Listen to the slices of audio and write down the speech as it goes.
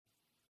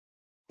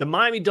The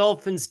Miami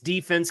Dolphins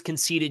defense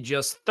conceded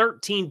just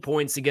 13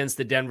 points against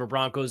the Denver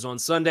Broncos on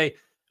Sunday,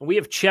 and we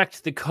have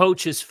checked the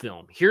coach's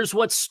film. Here's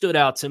what stood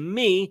out to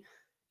me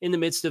in the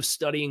midst of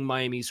studying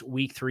Miami's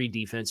Week 3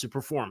 defensive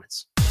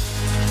performance.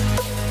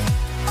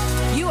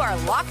 You are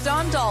Locked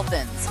On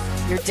Dolphins,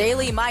 your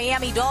daily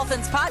Miami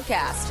Dolphins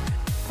podcast,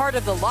 part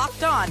of the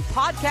Locked On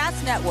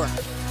Podcast Network,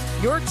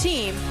 your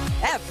team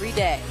every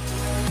day.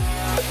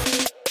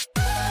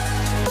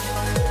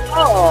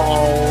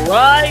 All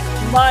right,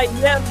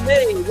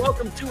 Miami.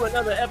 Welcome to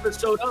another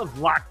episode of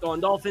Locked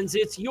On Dolphins.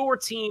 It's your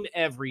team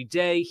every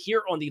day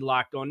here on the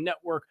Locked On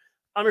Network.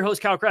 I'm your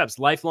host, Kyle Krabs,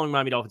 lifelong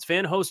Miami Dolphins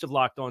fan, host of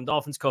Locked On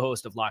Dolphins,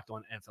 co-host of Locked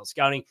On NFL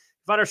Scouting.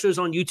 Find our shows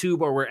on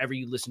YouTube or wherever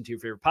you listen to your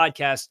favorite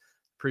podcasts.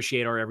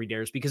 Appreciate our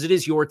everydayers because it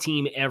is your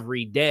team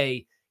every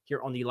day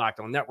here on the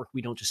Locked On Network.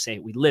 We don't just say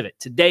it, we live it.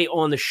 Today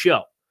on the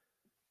show,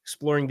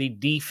 exploring the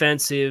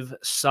defensive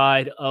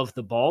side of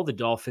the ball, the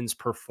Dolphins'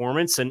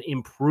 performance, an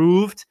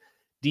improved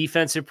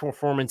defensive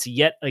performance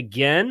yet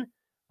again,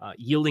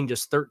 yielding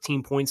just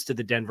 13 points to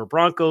the Denver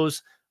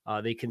Broncos.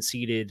 They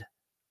conceded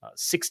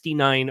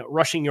 69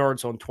 rushing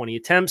yards on 20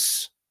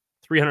 attempts,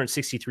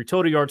 363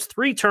 total yards,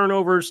 3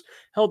 turnovers,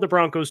 held the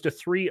Broncos to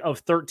 3 of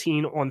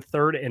 13 on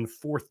third and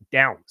fourth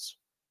downs.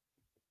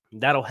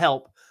 That'll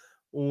help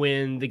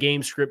when the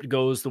game script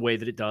goes the way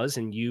that it does,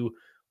 and you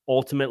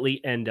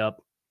ultimately end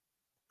up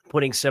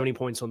putting 70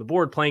 points on the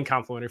board, playing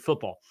complimentary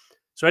football.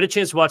 So I had a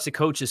chance to watch the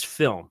coach's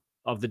film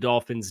of the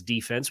Dolphins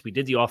defense. We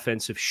did the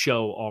offensive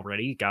show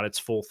already, got its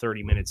full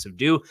 30 minutes of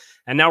due,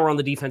 and now we're on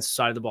the defensive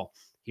side of the ball.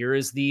 Here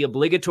is the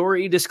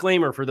obligatory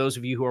disclaimer for those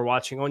of you who are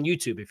watching on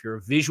YouTube. If you're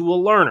a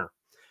visual learner,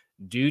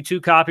 due to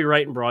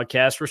copyright and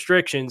broadcast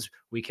restrictions,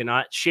 we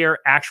cannot share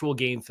actual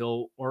game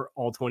film or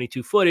all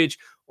 22 footage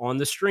on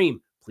the stream.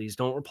 Please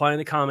don't reply in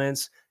the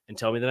comments and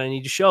tell me that I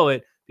need to show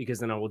it, because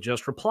then I will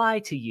just reply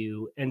to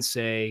you and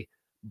say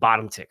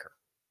bottom ticker,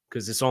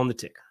 because it's on the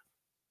ticker.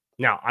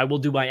 Now, I will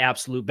do my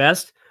absolute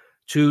best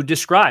to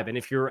describe. And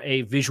if you're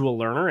a visual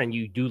learner and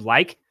you do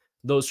like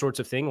those sorts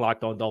of things,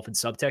 Locked On Dolphins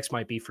subtext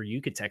might be for you.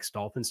 You could text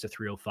Dolphins to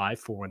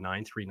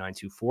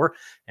 305-419-3924.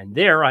 And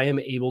there I am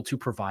able to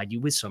provide you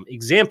with some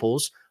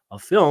examples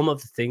of film of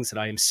the things that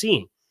I am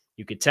seeing.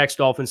 You could text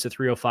Dolphins to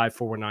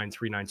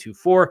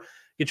 305-419-3924.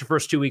 Get your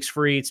first 2 weeks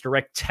free. It's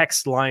direct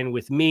text line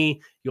with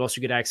me. You also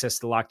get access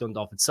to the Locked On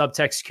Dolphins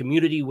subtext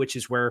community, which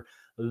is where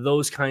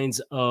those kinds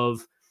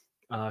of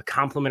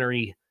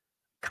complimentary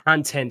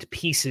content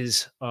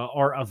pieces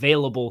are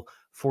available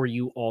for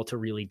you all to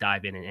really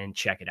dive in and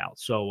check it out.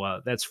 So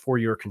that's for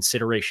your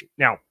consideration.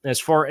 Now, as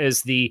far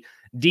as the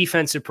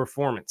defensive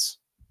performance,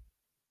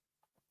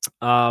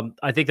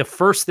 I think the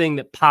first thing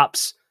that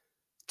pops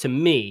to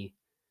me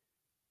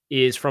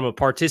is from a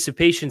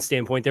participation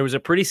standpoint, there was a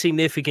pretty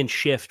significant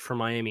shift for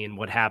Miami in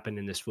what happened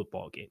in this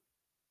football game.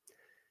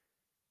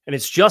 And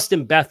it's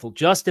Justin Bethel.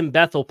 Justin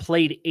Bethel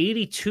played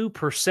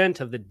 82%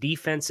 of the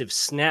defensive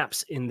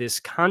snaps in this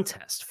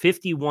contest.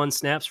 51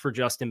 snaps for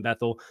Justin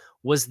Bethel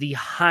was the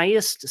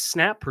highest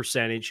snap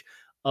percentage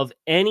of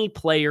any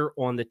player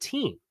on the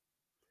team.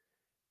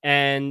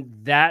 And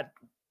that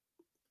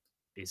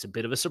is a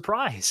bit of a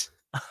surprise.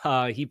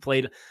 He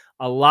played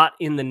a lot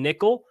in the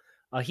nickel.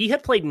 He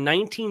had played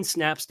 19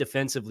 snaps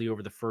defensively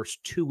over the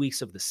first 2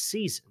 weeks of the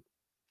season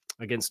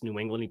against New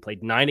England. He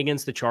played 9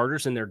 against the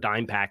Chargers in their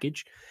dime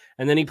package,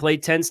 and then he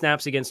played 10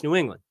 snaps against New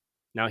England.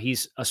 Now,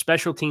 he's a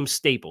special teams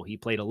staple. He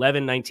played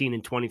 11, 19,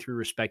 and 23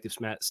 respective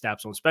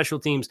snaps on special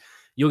teams.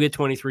 You'll get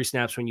 23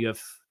 snaps when you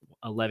have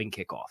 11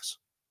 kickoffs,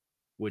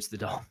 which the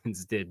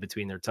Dolphins did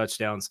between their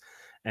touchdowns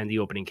and the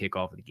opening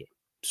kickoff of the game.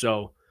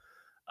 So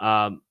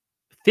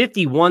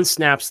 51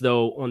 snaps,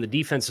 though, on the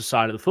defensive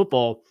side of the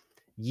football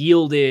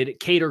yielded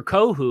Kader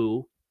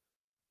Kohou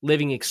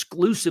living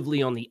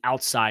exclusively on the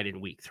outside in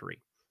week 3.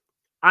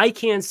 I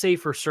can't say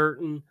for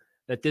certain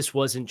that this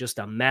wasn't just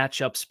a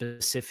matchup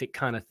specific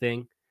kind of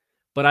thing,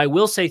 but I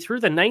will say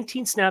through the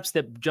 19 snaps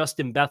that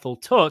Justin Bethel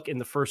took in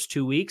the first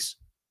 2 weeks,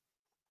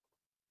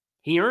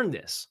 he earned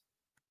this.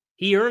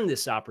 He earned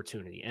this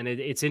opportunity. And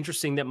it's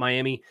interesting that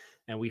Miami,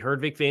 and we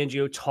heard Vic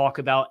Fangio talk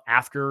about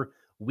after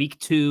week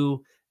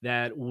 2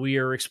 that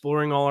we're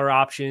exploring all our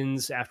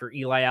options after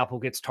Eli Apple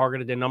gets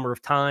targeted a number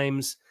of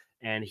times.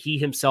 And he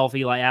himself,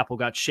 Eli Apple,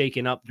 got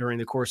shaken up during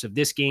the course of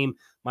this game.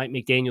 Mike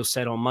McDaniel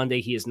said on Monday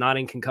he is not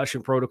in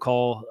concussion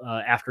protocol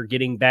after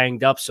getting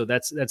banged up. So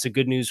that's a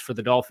good news for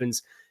the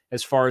Dolphins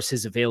as far as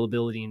his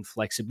availability and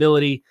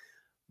flexibility.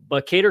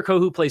 But Kader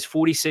Kohou plays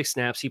 46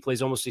 snaps. He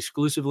plays almost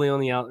exclusively on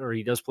the out, or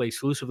he does play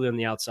exclusively on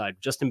the outside.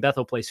 Justin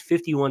Bethel plays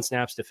 51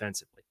 snaps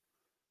defensively.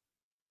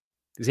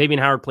 Xavier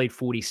Howard played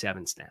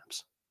 47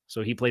 snaps.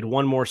 So he played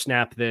one more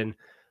snap than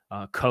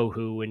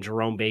Kohou and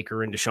Jerome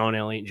Baker and Deshaun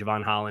Elliott and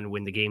Javon Holland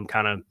when the game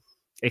kind of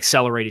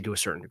accelerated to a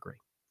certain degree.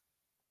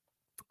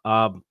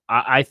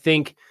 I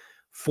think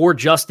for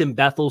Justin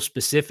Bethel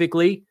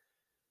specifically,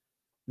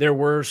 there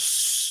were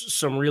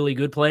some really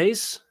good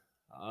plays.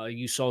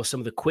 You saw some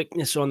of the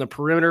quickness on the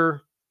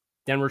perimeter.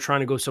 Denver trying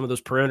to go some of those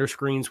perimeter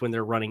screens when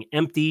they're running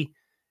empty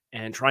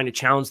and trying to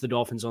challenge the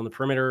Dolphins on the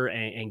perimeter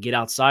and get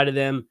outside of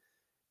them.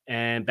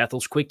 And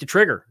Bethel's quick to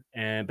trigger.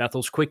 And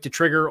Bethel's quick to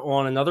trigger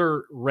on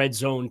another red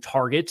zone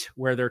target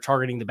where they're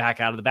targeting the back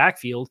out of the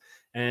backfield.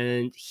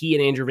 And he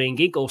and Andrew Van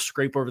Ginkel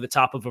scrape over the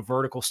top of a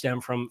vertical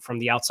stem from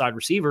the outside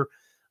receiver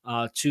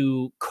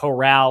to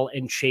corral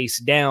and chase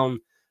down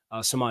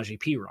Samaje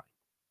Perine.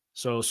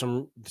 So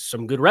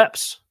some good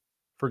reps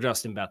for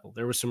Justin Bethel.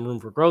 There was some room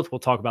for growth. We'll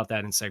talk about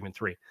that in segment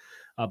 3.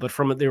 But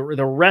from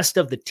the rest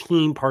of the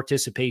team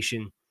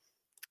participation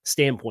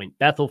standpoint,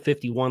 Bethel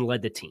 51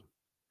 led the team.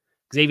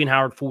 Xavier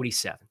Howard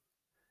 47.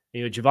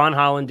 Javon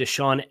Holland,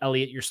 Deshaun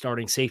Elliott, your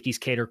starting safeties,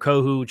 Kader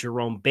Kohu,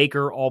 Jerome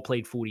Baker, all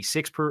played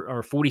 46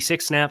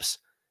 snaps.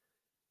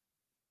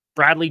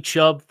 Bradley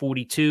Chubb,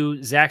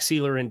 42. Zach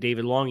Sealer and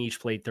David Long each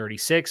played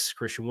 36.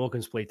 Christian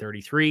Wilkins played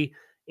 33.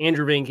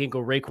 Andrew Van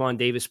Ginkel, Raekwon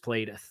Davis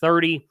played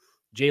 30.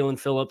 Jalen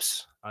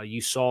Phillips,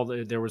 you saw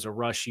that there was a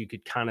rush you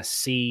could kind of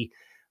see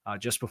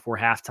just before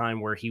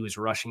halftime where he was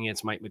rushing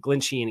against Mike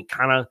McGlinchey, and it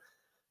kind of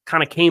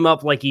came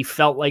up like he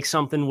felt like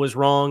something was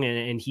wrong,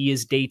 and he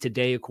is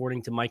day-to-day,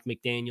 according to Mike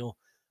McDaniel.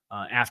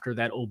 After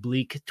that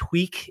oblique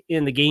tweak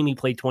in the game, he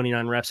played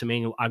 29 reps.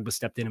 Emmanuel Agba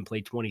stepped in and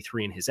played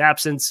 23 in his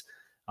absence.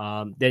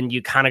 Then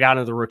you kind of got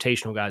into the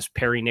rotational guys,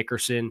 Perry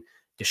Nickerson,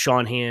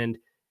 Deshaun Hand,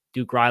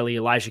 Duke Riley,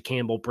 Elijah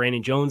Campbell.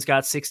 Brandon Jones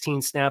got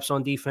 16 snaps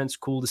on defense.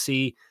 Cool to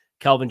see.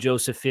 Kelvin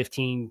Joseph,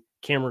 15.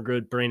 Cameron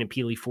Good, Brandon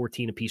Peely,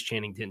 14 apiece.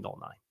 Channing Tindall,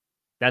 9.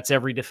 That's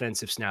every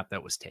defensive snap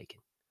that was taken.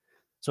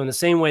 So in the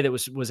same way that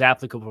was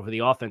applicable for the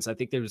offense, I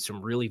think there was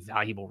some really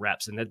valuable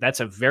reps, and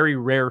that's a very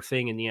rare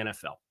thing in the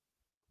NFL.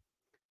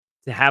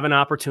 To have an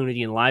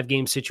opportunity in live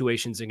game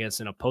situations against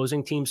an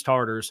opposing team's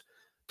starters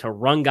to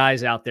run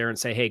guys out there and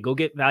say, hey, go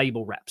get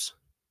valuable reps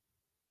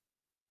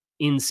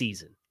in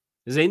season.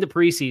 This ain't the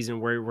preseason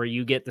where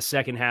you get the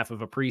second half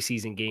of a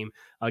preseason game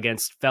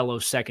against fellow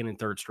second and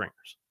third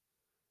stringers.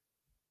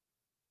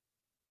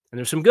 And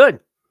there's some good.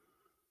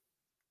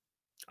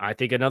 I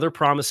think another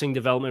promising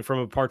development from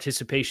a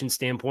participation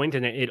standpoint,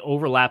 and it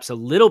overlaps a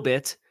little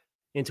bit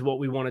into what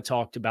we want to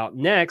talk about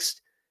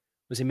next,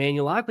 was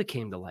Emmanuel Agba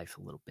came to life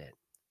a little bit.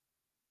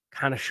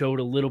 Kind of showed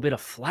a little bit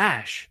of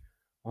flash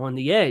on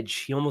the edge.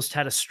 He almost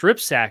had a strip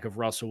sack of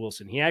Russell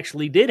Wilson. He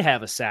actually did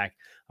have a sack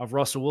of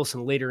Russell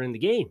Wilson later in the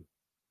game.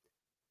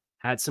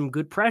 Had some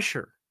good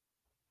pressure.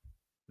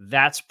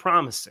 That's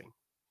promising.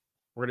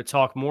 We're going to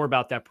talk more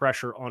about that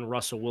pressure on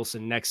Russell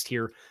Wilson next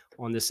here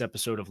on this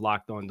episode of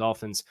Locked On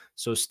Dolphins,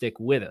 so stick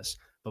with us.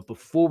 But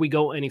before we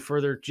go any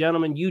further,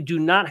 gentlemen, you do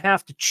not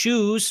have to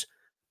choose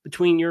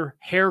between your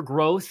hair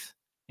growth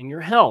and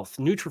your health.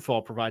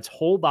 Nutrafol provides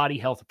whole body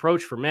health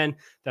approach for men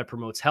that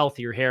promotes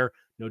healthier hair.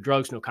 No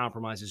drugs, no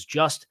compromises,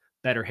 just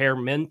better hair.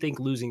 Men think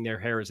losing their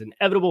hair is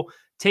inevitable.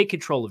 Take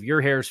control of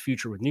your hair's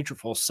future with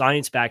Nutrafol's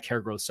science-backed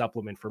hair growth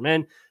supplement for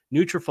men.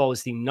 Nutrafol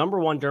is the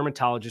 #1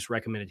 dermatologist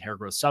recommended hair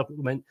growth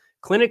supplement,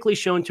 clinically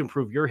shown to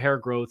improve your hair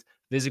growth,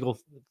 visible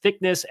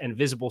thickness, and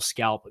visible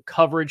scalp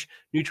coverage.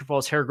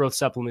 Nutrafol's hair growth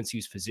supplements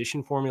use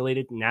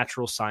physician-formulated,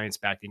 natural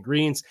science-backed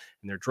ingredients,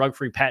 and their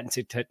drug-free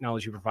patented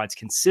technology provides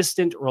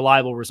consistent,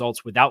 reliable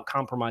results without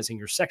compromising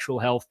your sexual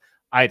health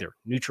either.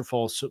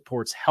 Nutrafol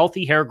supports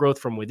healthy hair growth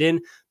from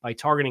within by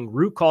targeting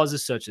root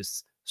causes such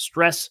as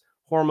stress,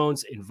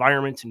 hormones,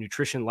 environment,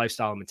 nutrition,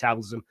 lifestyle, and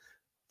metabolism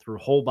through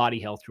whole body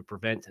health to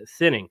prevent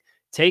thinning.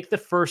 Take the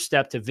first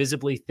step to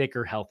visibly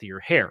thicker, healthier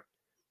hair.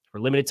 For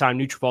a limited time,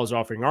 Nutrafol is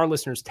offering our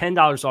listeners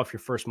 $10 off your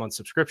first month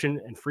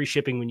subscription and free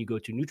shipping when you go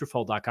to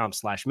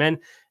Nutrafol.com/men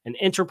and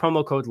enter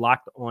promo code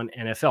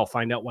LOCKEDONNFL.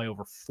 Find out why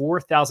over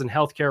 4,000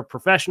 healthcare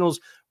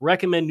professionals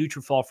recommend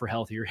Nutrafol for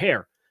healthier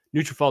hair.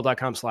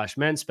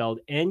 Nutrafol.com/men,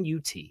 spelled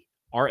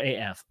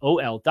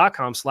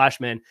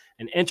Nutrafol.com/men,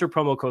 and enter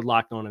promo code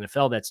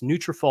LOCKEDONNFL. That's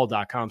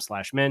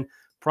Nutrafol.com/men,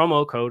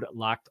 promo code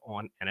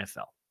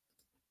LOCKEDONNFL.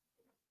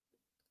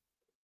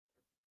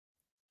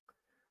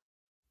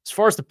 As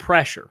far as the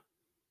pressure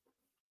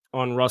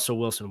on Russell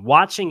Wilson,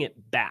 watching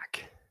it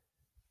back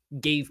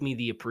gave me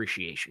the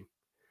appreciation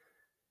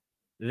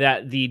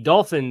that the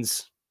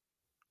Dolphins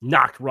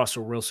knocked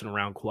Russell Wilson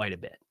around quite a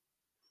bit.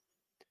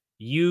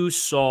 You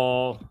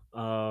saw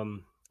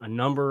a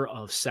number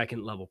of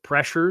second-level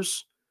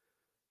pressures.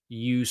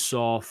 You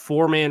saw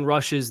four-man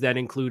rushes that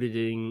included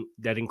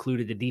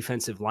the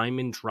defensive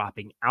lineman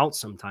dropping out.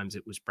 Sometimes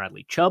it was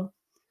Bradley Chubb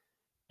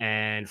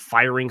and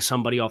firing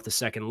somebody off the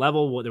second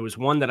level. Well, there was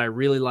one that I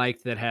really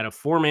liked that had a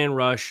four-man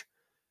rush,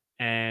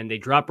 and they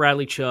dropped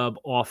Bradley Chubb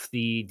off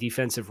the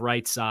defensive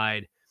right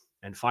side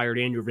and fired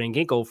Andrew Van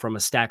Ginkel from a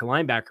stack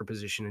linebacker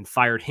position and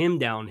fired him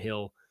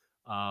downhill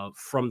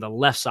from the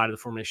left side of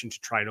the formation to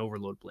try and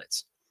overload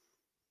blitz.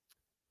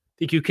 I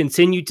think you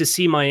continue to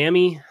see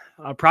Miami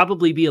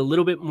probably be a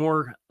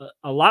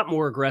lot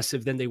more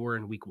aggressive than they were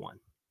in week 1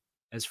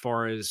 as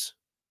far as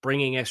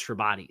bringing extra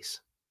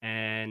bodies.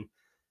 And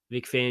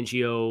Vic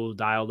Fangio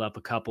dialed up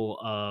a couple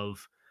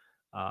of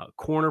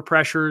corner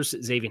pressures.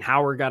 Xavier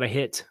Howard got a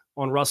hit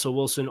on Russell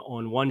Wilson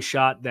on one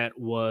shot that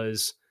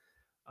was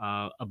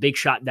a big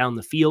shot down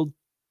the field.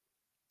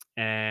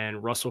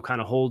 And Russell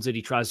kind of holds it.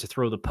 He tries to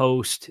throw the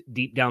post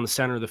deep down the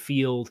center of the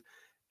field,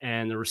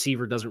 and the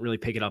receiver doesn't really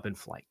pick it up in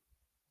flight.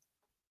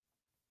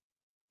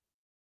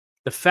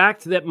 the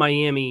fact that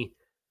Miami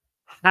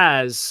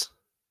has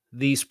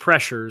these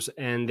pressures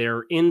and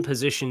they're in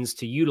positions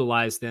to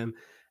utilize them,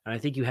 and I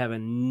think you have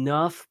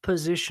enough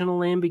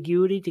positional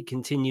ambiguity to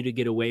continue to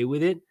get away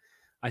with it.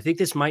 I think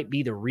this might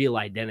be the real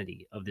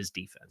identity of this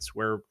defense,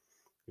 where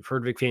we've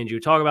heard Vic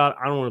Fangio talk about,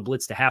 I don't want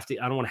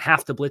to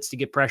have to blitz to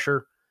get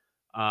pressure.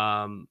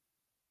 I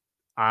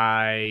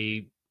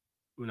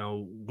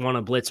want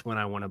to blitz when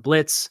I want to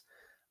blitz.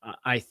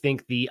 I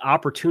think the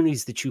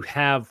opportunities that you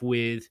have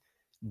with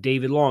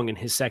David Long and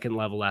his second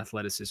level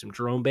athleticism,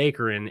 Jerome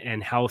Baker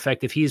and how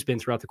effective he has been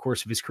throughout the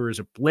course of his career as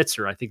a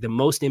blitzer. I think the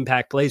most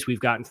impact plays we've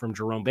gotten from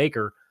Jerome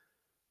Baker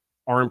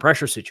are in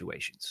pressure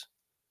situations.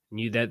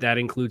 And that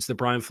includes the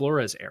Brian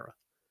Flores era.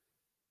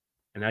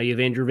 And now you have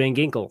Andrew Van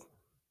Ginkel,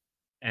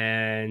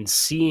 and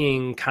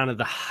seeing kind of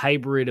the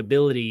hybrid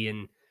ability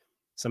in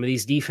some of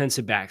these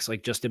defensive backs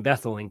like Justin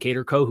Bethel and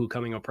Kader Kohu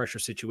coming on pressure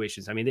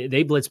situations. I mean,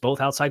 they blitz both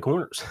outside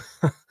corners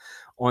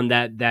on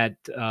that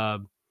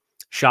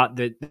shot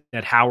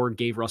that Howard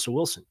gave Russell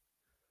Wilson.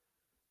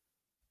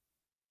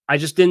 I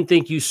just didn't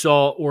think you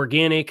saw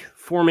organic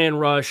four-man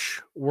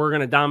rush. We're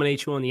going to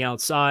dominate you on the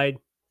outside.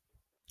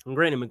 And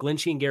granted,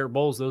 McGlinchey and Garrett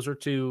Bowles, those are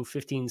two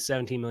 $15,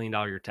 $17 million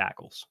year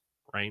tackles,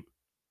 right?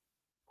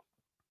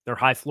 They're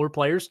high floor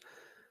players.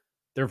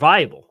 They're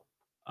viable.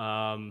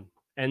 And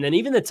then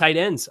even the tight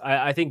ends,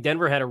 I think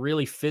Denver had a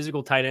really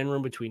physical tight end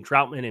room between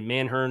Troutman and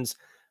Manherns.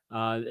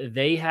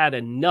 They had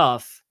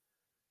enough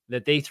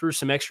that they threw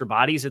some extra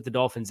bodies at the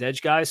Dolphins'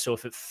 edge guys. So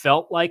if it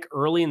felt like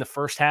early in the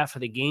first half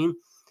of the game,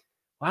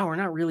 wow, we're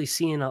not really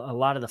seeing a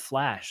lot of the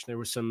flash. There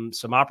was some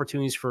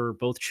opportunities for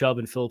both Chubb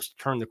and Phillips to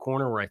turn the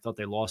corner where I thought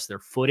they lost their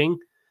footing,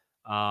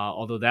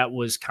 although that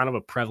was kind of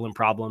a prevalent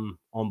problem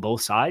on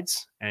both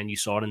sides. And you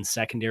saw it in the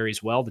secondary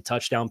as well. The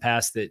touchdown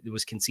pass that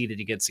was conceded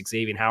against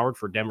Xavier Howard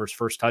for Denver's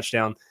first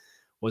touchdown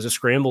was a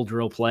scramble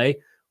drill play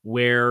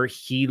where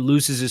he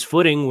loses his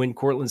footing when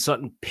Cortland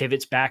Sutton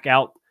pivots back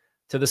out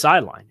to the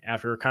sideline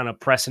after kind of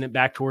pressing it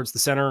back towards the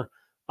center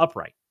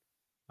upright.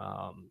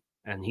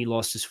 And he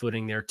lost his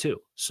footing there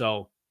too.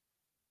 So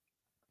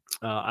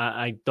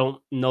I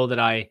don't know that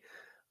I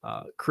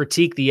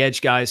critique the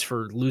edge guys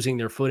for losing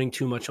their footing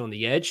too much on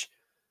the edge.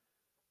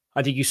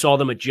 I think you saw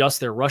them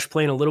adjust their rush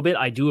plan a little bit.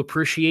 I do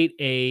appreciate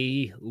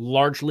a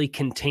largely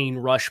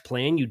contained rush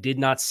plan. You did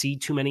not see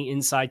too many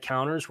inside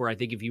counters where I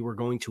think if you were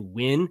going to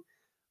win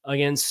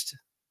against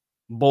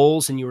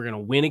Bowles and you were going to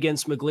win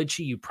against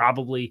McGlinchey, you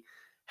probably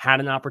had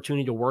an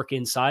opportunity to work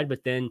inside,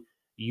 but then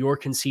you're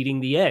conceding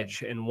the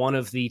edge. And one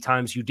of the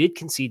times you did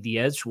concede the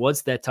edge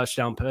was that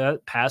touchdown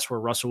pass where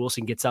Russell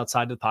Wilson gets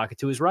outside of the pocket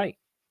to his right.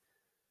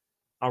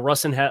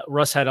 Russ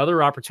had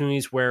other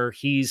opportunities where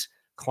he's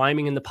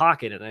climbing in the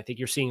pocket, and I think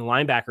you're seeing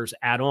linebackers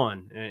add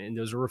on, and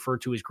those are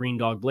referred to as green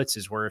dog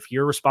blitzes, where if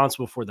you're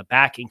responsible for the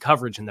back in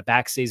coverage and the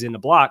back stays in the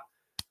block,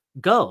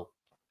 go.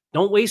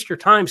 Don't waste your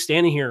time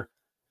standing here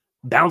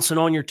bouncing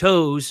on your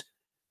toes,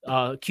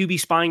 QB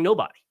spying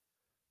nobody.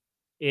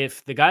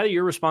 If the guy that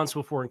you're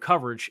responsible for in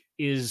coverage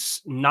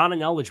is not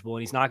ineligible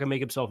and he's not going to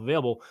make himself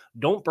available,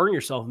 don't burn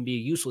yourself and be a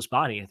useless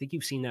body. I think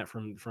you've seen that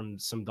from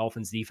some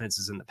Dolphins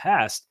defenses in the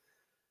past,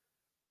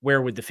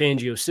 where with the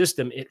Fangio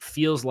system, it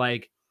feels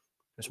like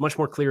there's much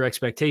more clear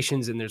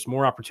expectations and there's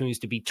more opportunities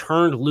to be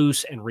turned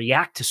loose and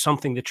react to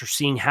something that you're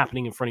seeing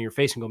happening in front of your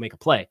face and go make a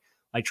play.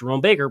 Like Jerome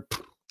Baker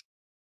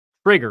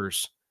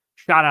triggers,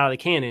 shot out of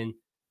the cannon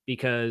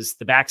because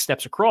the back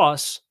steps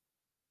across,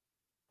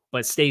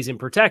 but stays in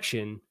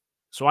protection.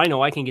 So I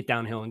know I can get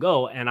downhill and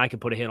go, and I can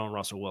put a hit on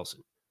Russell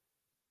Wilson.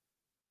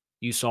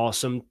 You saw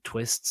some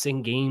twists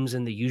and games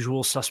and the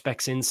usual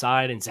suspects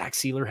inside, and Zach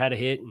Sealer had a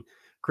hit, and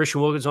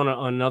Christian Wilkins on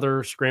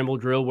another scramble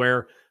drill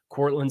where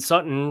Cortland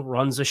Sutton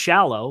runs a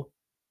shallow,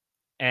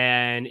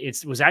 and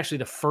it was actually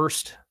the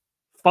first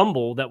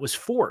fumble that was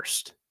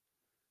forced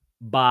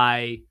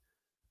by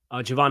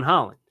Javon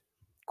Holland.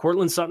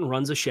 Cortland Sutton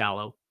runs a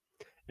shallow,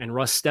 and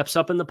Russ steps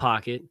up in the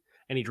pocket,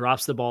 and he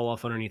drops the ball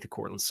off underneath the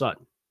Cortland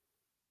Sutton.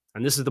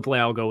 And this is the play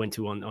I'll go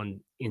into on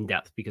in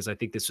depth, because I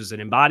think this was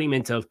an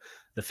embodiment of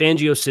the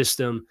Fangio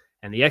system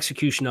and the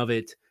execution of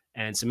it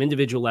and some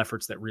individual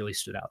efforts that really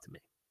stood out to me.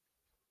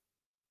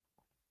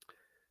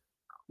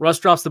 Russ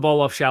drops the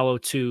ball off shallow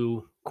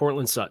to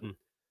Cortland Sutton.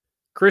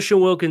 Christian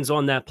Wilkins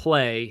on that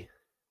play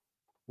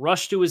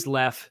rushed to his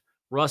left.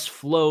 Russ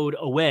flowed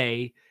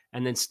away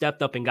and then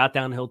stepped up and got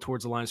downhill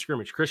towards the line of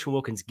scrimmage. Christian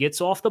Wilkins gets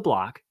off the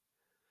block,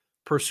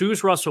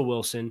 pursues Russell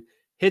Wilson,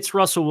 hits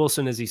Russell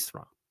Wilson as he's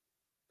thrown.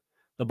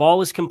 The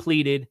ball is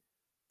completed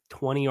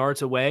 20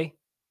 yards away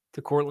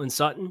to Cortland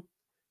Sutton.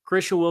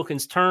 Christian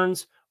Wilkins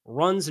turns,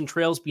 runs, and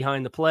trails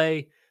behind the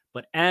play.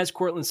 But as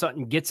Cortland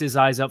Sutton gets his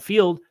eyes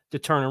upfield to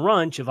turn and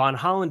run, Javon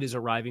Holland is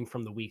arriving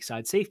from the weak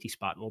side safety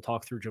spot. And we'll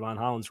talk through Javon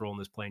Holland's role in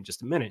this play in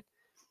just a minute.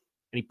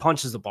 And he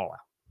punches the ball out.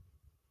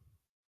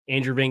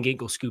 Andrew Van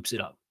Ginkel scoops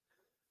it up.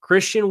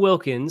 Christian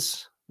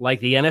Wilkins, like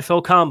the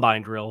NFL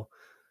combine drill,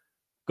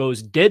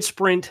 goes dead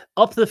sprint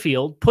up the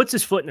field, puts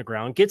his foot in the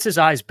ground, gets his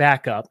eyes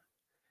back up,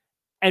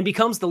 and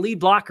becomes the lead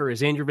blocker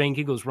as Andrew Van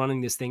Ginkel's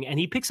running this thing. And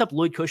he picks up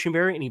Lloyd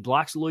Cushenberry, and he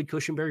blocks Lloyd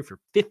Cushenberry for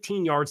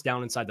 15 yards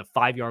down inside the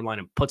 5-yard line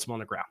and puts him on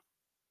the ground.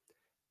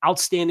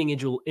 Outstanding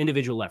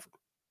individual effort.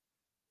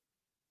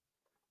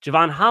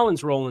 Javon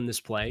Holland's role in this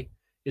play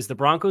is the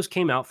Broncos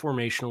came out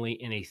formationally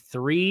in a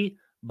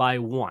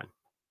 3-by-1.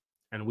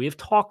 And we have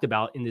talked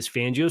about in this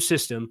Fangio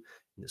system,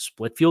 in the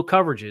split field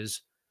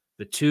coverages,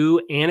 the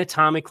two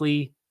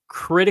anatomically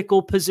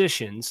critical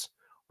positions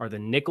are the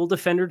nickel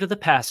defender to the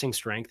passing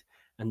strength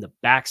and the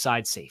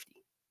backside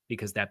safety,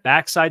 because that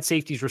backside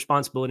safety's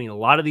responsibility in a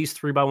lot of these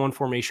 3-by-1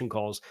 formation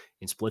calls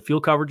in split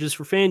field coverages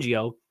for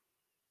Fangio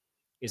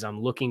is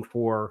I'm looking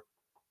for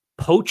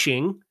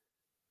poaching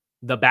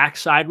the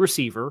backside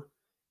receiver.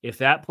 If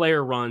that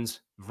player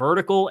runs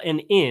vertical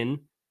and in,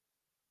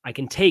 I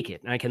can take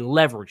it and I can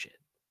leverage it.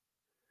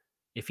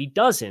 If he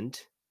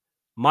doesn't,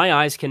 my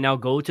eyes can now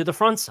go to the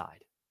front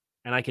side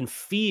and I can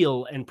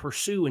feel and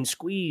pursue and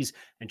squeeze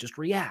and just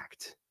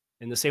react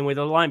in the same way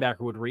that a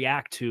linebacker would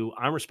react to,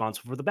 I'm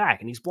responsible for the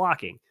back and he's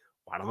blocking.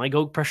 Why don't I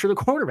go pressure the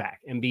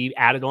quarterback and be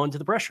added on to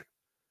the pressure?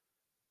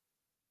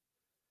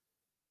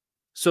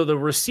 So the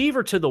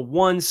receiver to the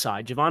one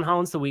side, Javon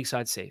Holland's the weak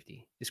side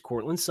safety, is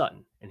Cortland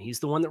Sutton, and he's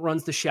the one that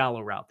runs the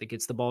shallow route that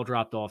gets the ball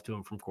dropped off to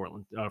him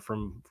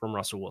from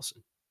Russell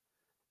Wilson.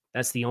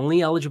 That's the only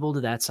eligible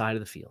to that side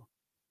of the field.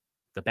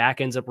 The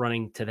back ends up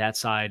running to that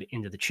side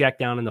into the check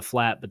down in the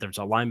flat, but there's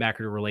a linebacker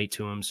to relate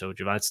to him, so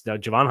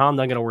Javon Holland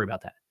doesn't got to worry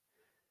about that.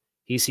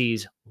 He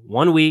sees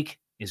 1 week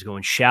is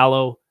going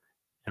shallow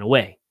and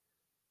away.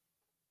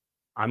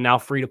 I'm now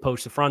free to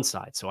poach the front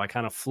side, so I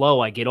kind of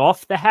flow. I get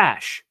off the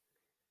hash.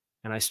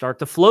 And I start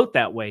to float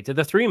that way to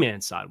the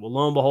 3-man side. Well,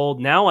 lo and behold,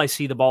 now I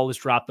see the ball is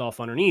dropped off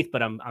underneath,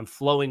 but I'm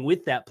flowing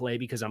with that play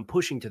because I'm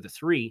pushing to the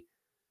 3.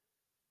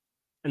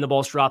 And the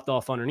ball's dropped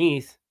off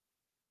underneath.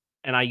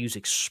 And I use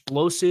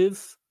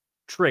explosive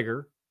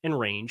trigger and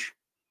range.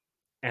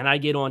 And I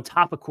get on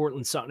top of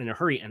Cortland Sutton in a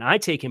hurry. And I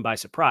take him by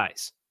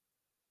surprise.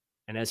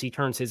 And as he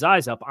turns his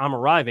eyes up, I'm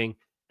arriving.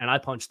 And I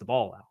punch the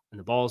ball out. And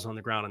the ball's on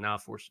the ground and now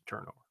forced a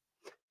turnover.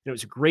 And it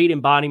was a great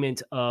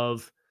embodiment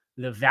of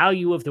the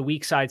value of the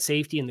weak side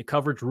safety and the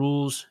coverage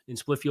rules in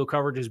split field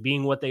coverages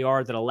being what they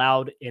are that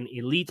allowed an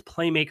elite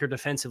playmaker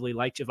defensively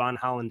like Javon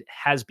Holland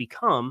has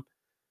become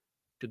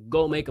to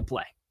go make a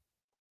play.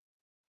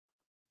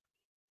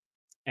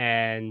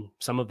 And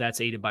some of that's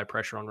aided by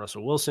pressure on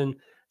Russell Wilson.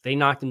 They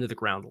knocked him to the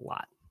ground a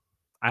lot.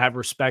 I have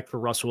respect for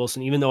Russell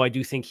Wilson, even though I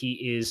do think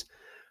he is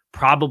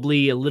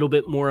probably a little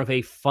bit more of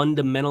a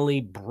fundamentally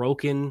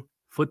broken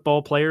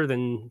football player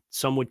than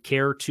some would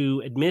care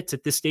to admit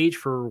at this stage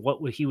for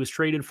what he was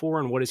traded for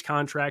and what his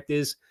contract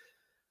is.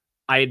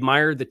 I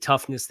admire the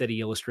toughness that he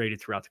illustrated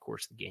throughout the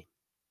course of the game.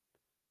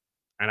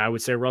 And I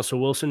would say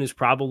Russell Wilson is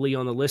probably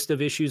on the list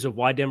of issues of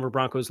why Denver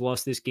Broncos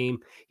lost this game.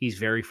 He's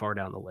very far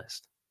down the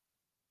list.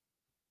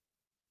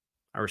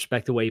 I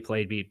respect the way he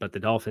played, but the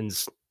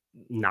Dolphins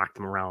knocked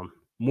him around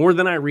more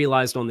than I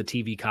realized on the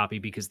TV copy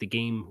because the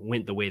game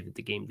went the way that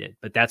the game did.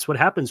 But that's what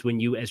happens when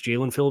you, as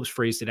Jalen Phillips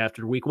phrased it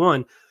after week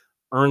 1,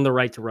 earn the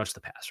right to rush the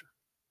passer.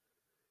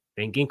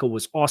 Van Ginkel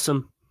was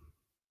awesome.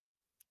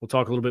 We'll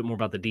talk a little bit more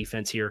about the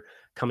defense here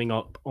coming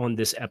up on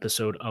this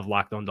episode of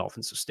Locked On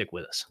Dolphins, so stick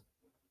with us.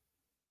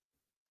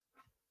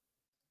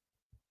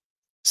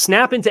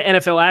 Snap into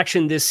NFL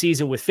action this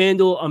season with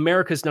FanDuel,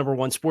 America's #1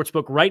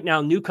 sportsbook. Right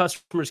now, new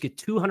customers get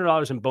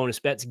 $200 in bonus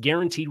bets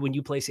guaranteed when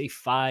you place a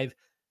 $5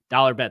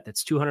 bet.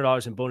 That's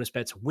 $200 in bonus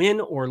bets,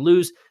 win or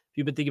lose. If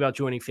you've been thinking about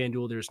joining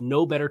FanDuel, there's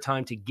no better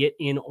time to get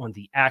in on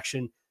the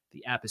action.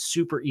 The app is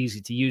super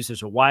easy to use.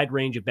 There's a wide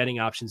range of betting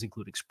options,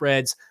 including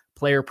spreads,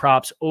 player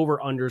props,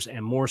 over-unders,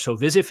 and more. So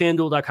visit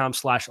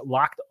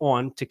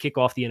FanDuel.com/locked-on to kick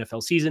off the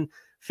NFL season.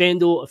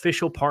 FanDuel,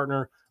 official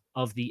partner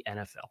of the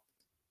NFL.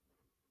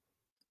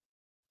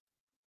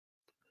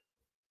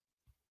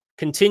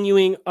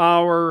 Continuing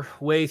our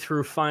way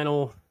through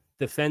final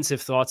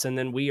defensive thoughts, and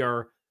then we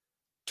are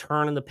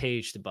turning the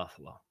page to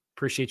Buffalo.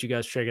 Appreciate you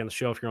guys checking out the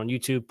show. If you're on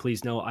YouTube,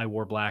 please know I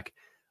wore black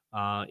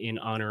in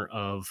honor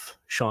of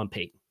Sean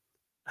Payton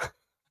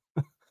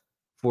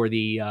for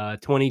the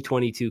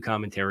 2022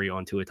 commentary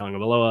on Tua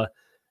Tagovailoa,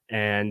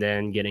 and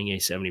then getting a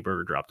 70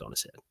 burger dropped on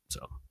his head.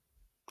 So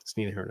it's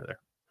neither here nor there.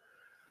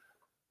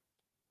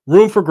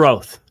 Room for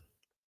growth.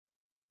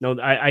 No,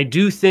 I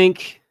do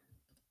think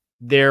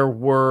there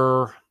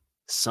were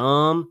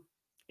some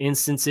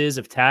instances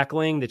of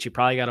tackling that you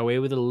probably got away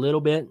with it a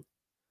little bit.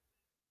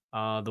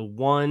 The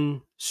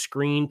one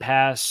screen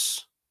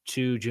pass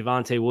to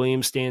Javonte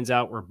Williams stands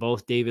out where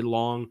both David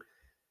Long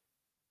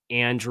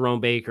and Jerome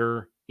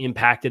Baker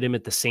impacted him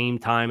at the same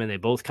time, and they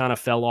both kind of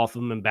fell off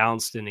of him and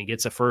bounced, and he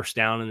gets a first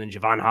down, and then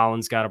Javon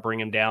Holland's got to bring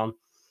him down.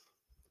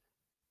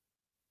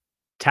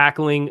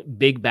 Tackling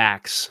big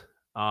backs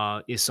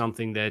is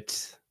something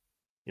that,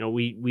 you know,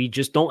 we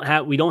just don't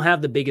have. We don't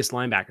have the biggest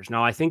linebackers.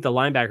 Now, I think the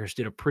linebackers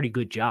did a pretty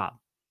good job.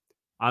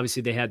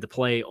 Obviously, they had the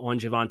play on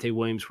Javonte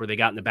Williams where they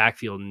got in the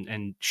backfield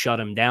and shut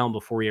him down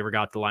before he ever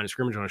got to the line of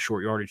scrimmage on a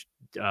short yardage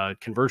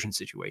conversion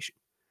situation.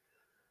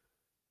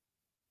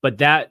 But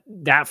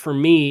that for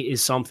me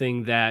is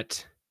something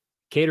that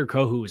Kader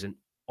Kohu is an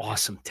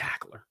awesome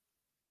tackler.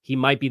 He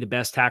might be the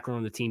best tackler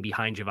on the team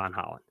behind Javon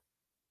Holland.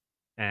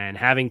 And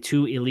having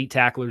two elite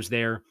tacklers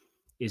there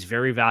is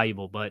very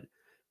valuable, but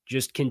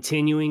just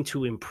continuing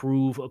to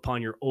improve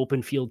upon your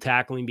open field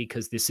tackling,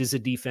 because this is a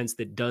defense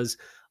that does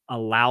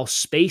allow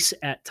space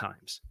at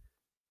times.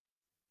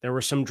 There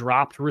were some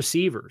dropped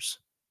receivers.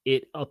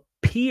 It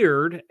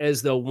appeared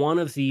as though one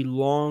of the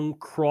long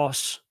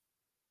cross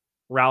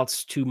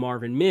routes to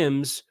Marvin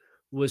Mims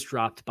was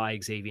dropped by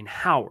Xavier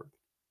Howard.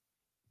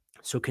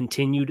 So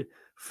continued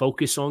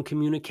focus on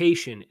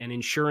communication and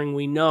ensuring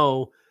we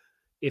know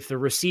if the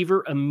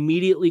receiver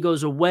immediately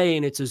goes away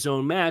and it's a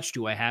zone match,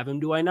 do I have him?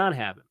 Do I not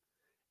have him?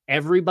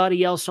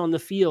 Everybody else on the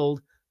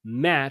field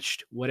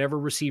matched whatever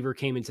receiver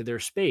came into their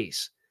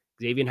space.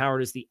 Xavier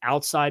Howard is the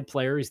outside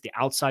player. He's the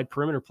outside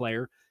perimeter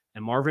player.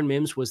 And Marvin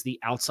Mims was the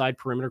outside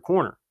perimeter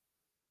corner.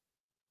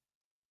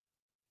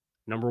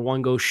 Number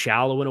one goes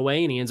shallow and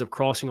away, and he ends up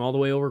crossing all the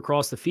way over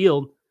across the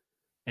field.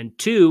 And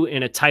two,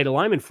 in a tight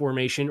alignment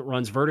formation,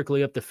 runs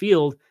vertically up the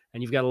field,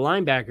 and you've got a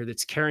linebacker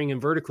that's carrying him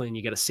vertically, and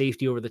you got a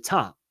safety over the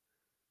top.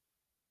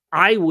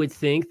 I would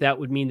think that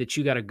would mean that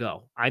you got to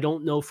go. I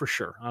don't know for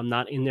sure. I'm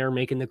not in there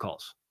making the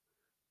calls.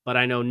 But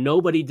I know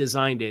nobody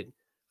designed it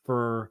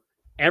for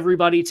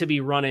everybody to be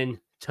running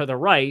to the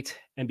right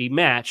and be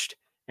matched.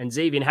 And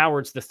Xavier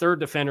Howard's the third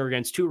defender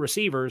against two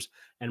receivers,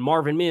 and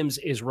Marvin Mims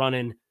is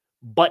running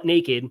butt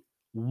naked,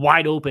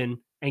 wide open,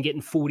 and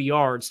getting 40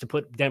 yards to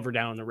put Denver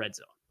down in the red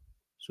zone.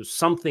 So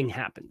something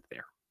happened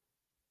there.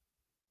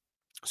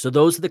 So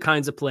those are the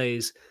kinds of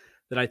plays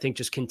that I think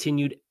just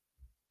continued.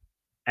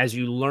 As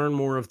you learn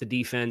more of the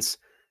defense,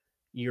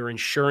 you're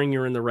ensuring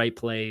you're in the right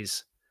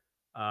plays,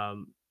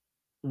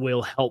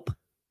 will help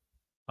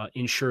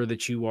ensure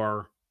that you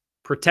are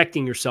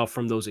protecting yourself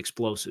from those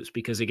explosives,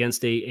 because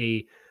against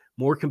a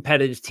more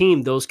competitive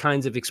team, those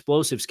kinds of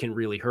explosives can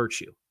really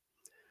hurt you.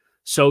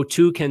 So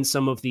too can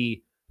some of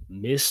the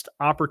missed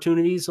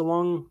opportunities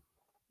along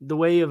the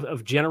way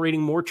of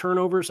generating more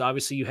turnovers.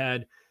 Obviously,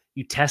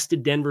 you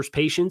tested Denver's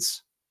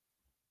patience.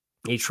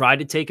 He tried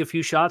to take a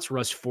few shots.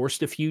 Russ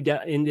forced a few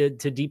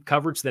into deep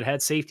coverage that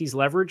had safeties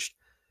leveraged.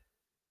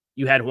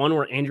 You had one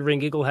where Andrew Van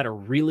Ginkel had a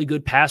really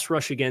good pass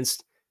rush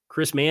against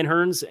Chris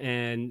Manherns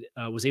and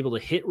was able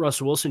to hit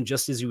Russell Wilson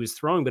just as he was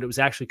throwing, but it was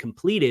actually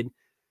completed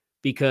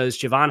because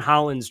Javon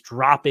Holland's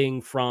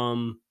dropping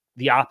from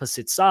the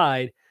opposite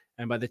side.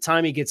 And by the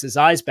time he gets his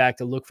eyes back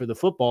to look for the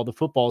football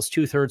is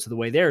 2/3 of the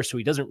way there. So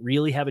he doesn't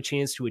really have a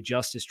chance to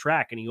adjust his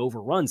track, and he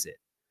overruns it.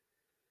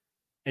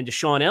 And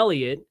Deshaun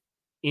Elliott,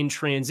 in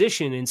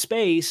transition in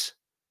space,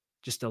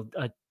 just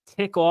a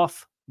tick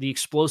off the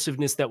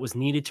explosiveness that was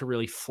needed to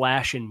really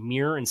flash and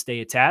mirror and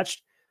stay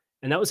attached.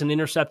 And that was an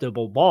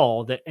interceptable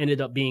ball that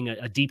ended up being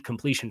a deep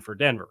completion for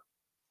Denver.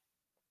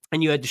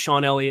 And you had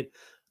Deshaun Elliott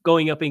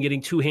going up and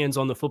getting two hands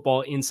on the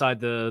football inside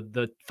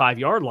the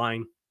 5-yard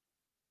line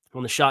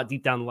on the shot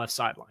deep down the left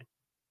sideline.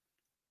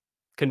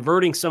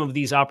 Converting some of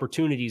these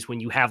opportunities when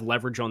you have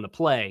leverage on the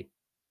play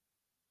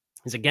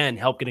is, again,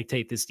 helping to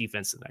take this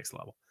defense to the next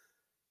level.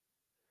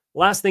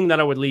 Last thing that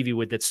I would leave you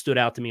with that stood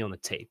out to me on the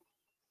tape,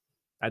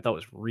 I thought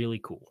was really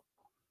cool.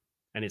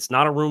 And it's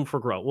not a room for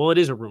growth. Well, it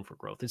is a room for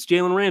growth. It's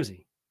Jalen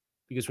Ramsey.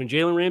 Because when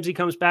Jalen Ramsey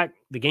comes back,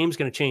 the game's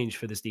going to change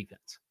for this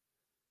defense.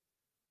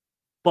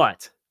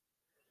 But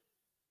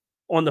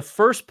on the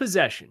first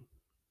possession,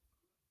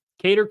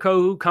 Kader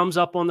Kohu comes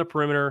up on the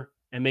perimeter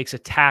and makes a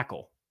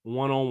tackle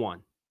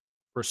one-on-one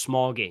for a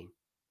small gain.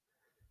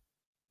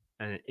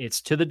 And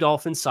it's to the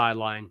Dolphins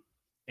sideline.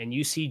 And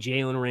you see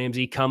Jalen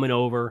Ramsey coming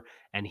over,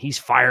 and he's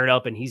fired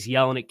up, and he's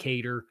yelling at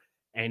Kader,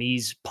 and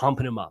he's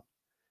pumping him up.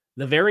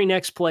 The very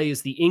next play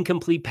is the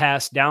incomplete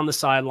pass down the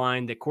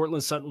sideline that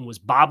Cortland Sutton was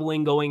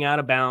bobbling going out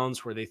of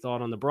bounds, where they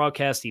thought on the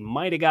broadcast he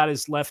might have got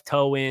his left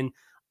toe in.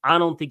 I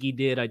don't think he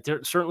did. I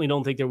certainly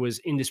don't think there was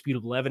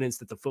indisputable evidence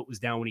that the foot was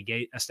down when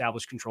he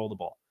established control of the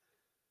ball.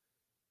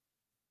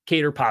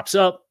 Kader pops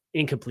up,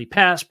 incomplete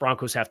pass.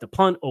 Broncos have to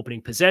punt,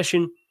 opening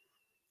possession.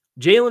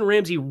 Jalen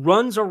Ramsey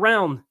runs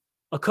around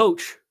a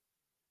coach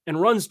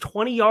and runs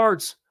 20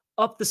 yards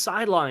up the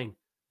sideline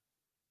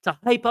to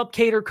hype up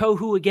Kader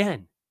Kohu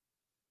again.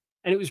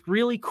 And it was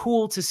really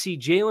cool to see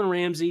Jalen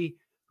Ramsey,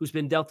 who's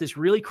been dealt this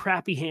really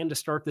crappy hand to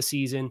start the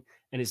season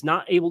and is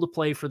not able to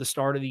play for the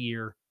start of the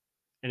year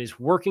and is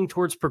working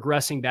towards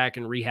progressing back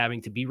and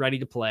rehabbing to be ready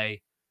to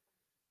play,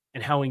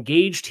 and how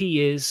engaged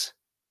he is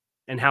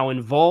and how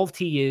involved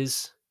he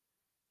is,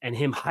 and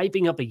him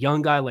hyping up a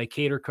young guy like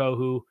Kader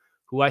Kohu,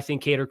 who I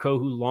think Kader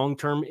Kohu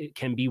long-term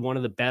can be one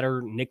of the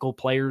better nickel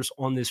players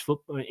on this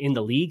in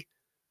the league.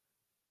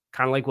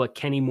 Kind of like what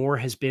Kenny Moore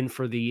has been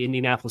for the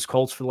Indianapolis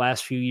Colts for the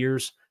last few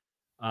years.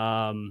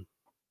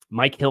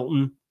 Mike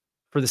Hilton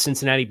for the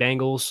Cincinnati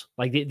Bengals.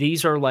 Like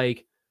these are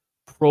like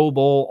Pro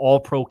Bowl,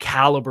 all-pro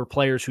caliber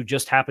players who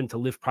just happen to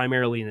live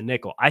primarily in the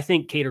nickel. I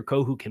think Kader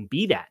Kohu can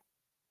be that.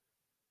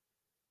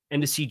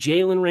 And to see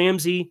Jalen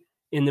Ramsey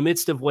in the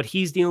midst of what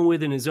he's dealing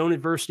with in his own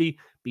adversity,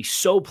 be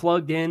so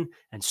plugged in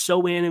and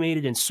so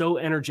animated and so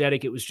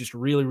energetic, it was just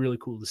really, really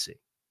cool to see.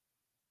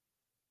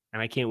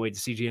 And I can't wait to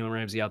see Jalen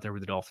Ramsey out there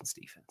with the Dolphins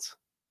defense,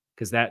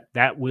 because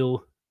that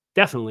will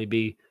definitely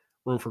be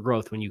room for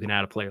growth when you can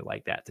add a player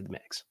like that to the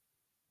mix.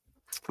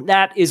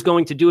 That is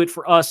going to do it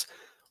for us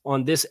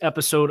on this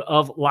episode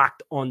of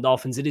Locked on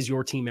Dolphins. It is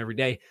your team every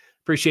day.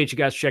 Appreciate you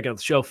guys checking out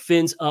the show.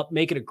 Fins up.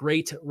 Make it a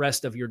great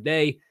rest of your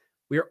day.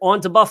 We are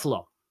on to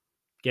Buffalo,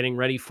 getting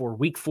ready for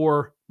week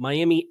 4,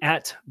 Miami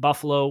at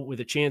Buffalo, with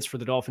a chance for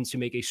the Dolphins to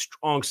make a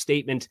strong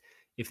statement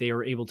if they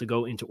are able to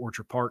go into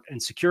Orchard Park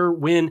and secure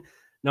win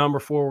number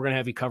 4. We're going to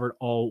have you covered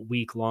all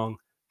week long.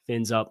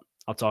 Fins up.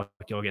 I'll talk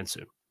to you again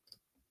soon.